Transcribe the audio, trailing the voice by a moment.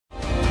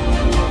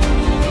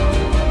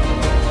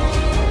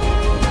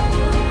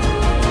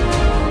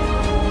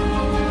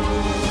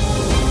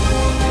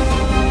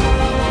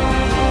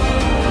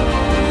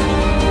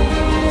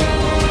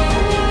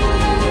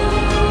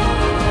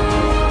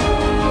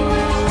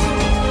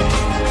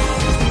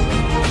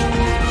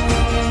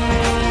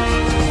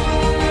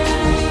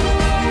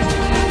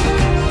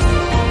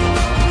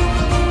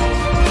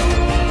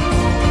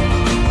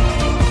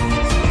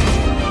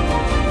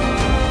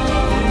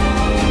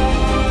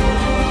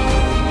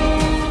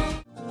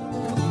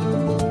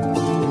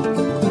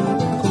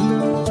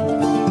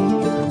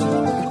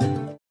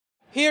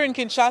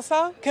in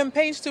Kinshasa,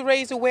 campaigns to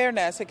raise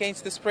awareness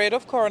against the spread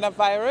of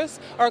coronavirus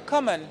are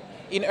common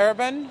in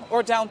urban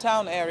or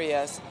downtown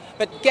areas.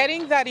 But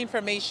getting that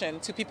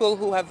information to people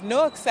who have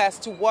no access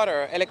to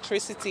water,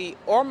 electricity,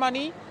 or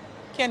money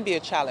can be a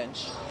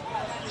challenge.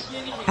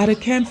 At a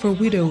camp for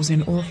widows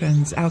and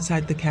orphans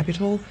outside the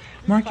capital,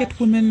 market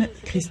woman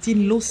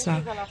Christine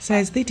Losa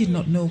says they did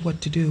not know what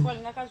to do.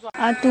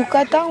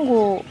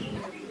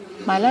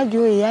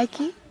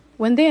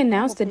 When they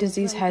announced the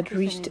disease had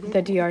reached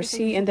the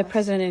DRC and the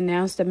president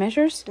announced the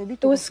measures,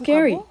 it was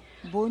scary.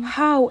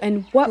 How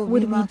and what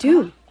would we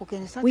do?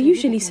 We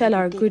usually sell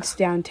our goods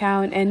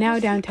downtown, and now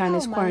downtown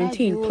is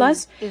quarantined.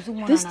 Plus,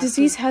 this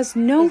disease has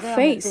no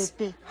face.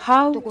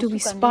 How do we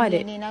spot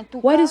it?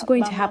 What is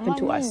going to happen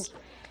to us?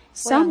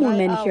 Some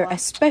women here,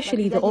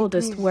 especially the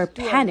oldest, were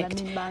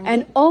panicked,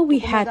 and all we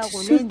had to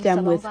soothe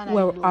them with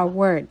were our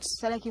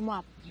words.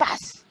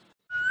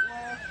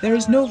 There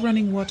is no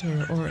running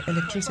water or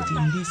electricity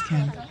in this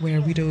camp,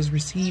 where widows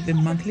receive a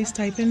monthly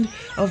stipend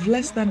of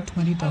less than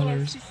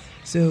 $20.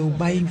 So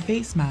buying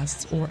face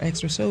masks or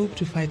extra soap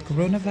to fight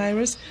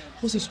coronavirus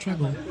was a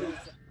struggle.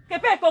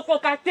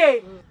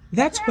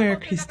 That's where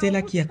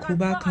Christela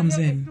Kiakuba comes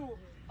in.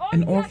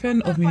 An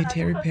orphan of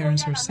military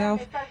parents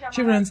herself,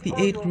 she runs the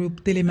aid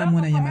group Telema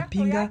Mwana ya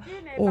Mapinga,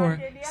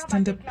 or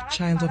Stand Up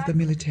Child of the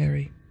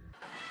Military.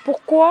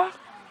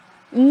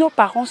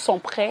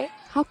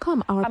 How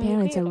come our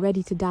parents are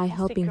ready to die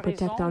helping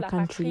protect our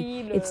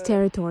country, its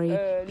territory,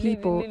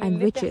 people, and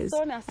riches,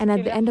 and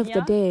at the end of the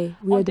day,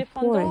 we are the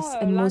poorest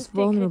and most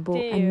vulnerable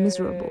and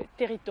miserable?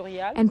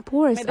 And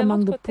poorest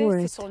among the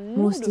poorest,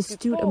 most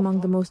destitute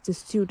among the most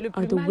destitute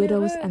are the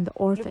widows and the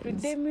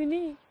orphans.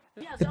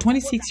 The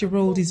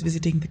 26-year-old is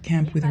visiting the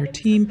camp with her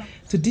team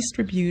to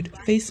distribute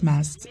face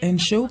masks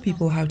and show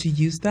people how to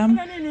use them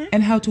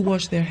and how to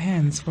wash their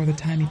hands for the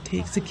time it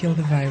takes to kill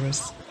the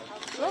virus.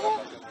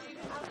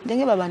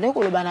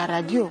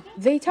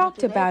 They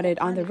talked about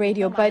it on the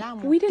radio, but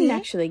we didn't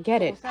actually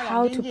get it.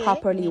 How to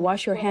properly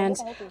wash your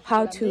hands,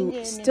 how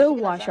to still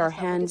wash our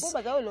hands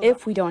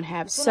if we don't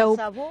have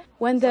soap.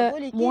 When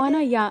the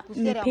Mwana ya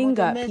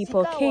Mapinga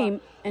people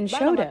came and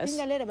showed us,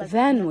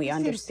 then we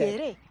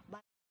understood.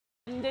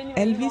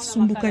 Elvis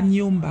Sumbuka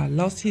Nyomba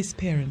lost his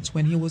parents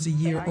when he was a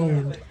year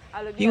old.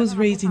 He was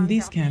raised in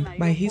this camp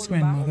by his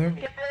grandmother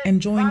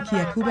and joined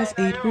Kiakuba's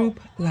aid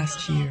group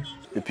last year.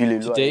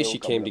 Today she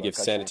came to give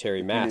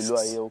sanitary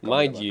masks.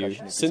 Mind you,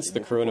 since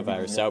the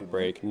coronavirus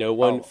outbreak, no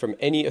one from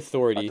any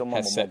authority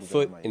has set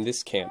foot in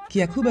this camp.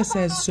 Kiakuba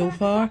says so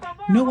far,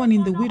 no one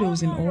in the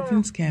widows and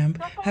orphans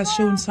camp has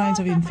shown signs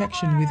of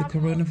infection with the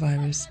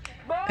coronavirus.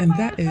 And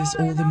that is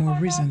all the more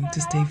reason to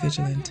stay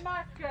vigilant.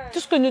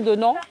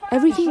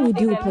 Everything we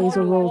do plays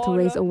a role to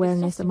raise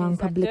awareness among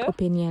public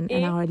opinion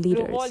and our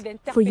leaders.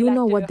 For you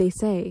know what they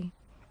say.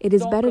 It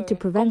is better to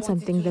prevent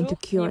something than to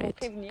cure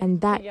it.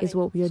 And that is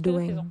what we are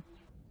doing.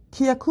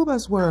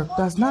 Kiakuba's work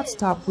does not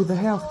stop with the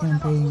health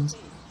campaigns.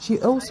 She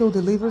also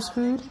delivers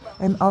food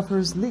and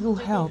offers legal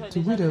help to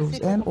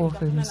widows and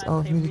orphans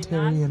of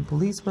military and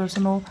police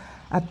personnel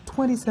at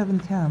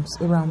 27 camps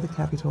around the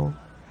capital.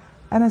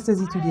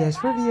 Anasthasie Tudieshe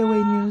for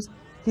VOA News,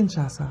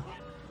 Kinshasa.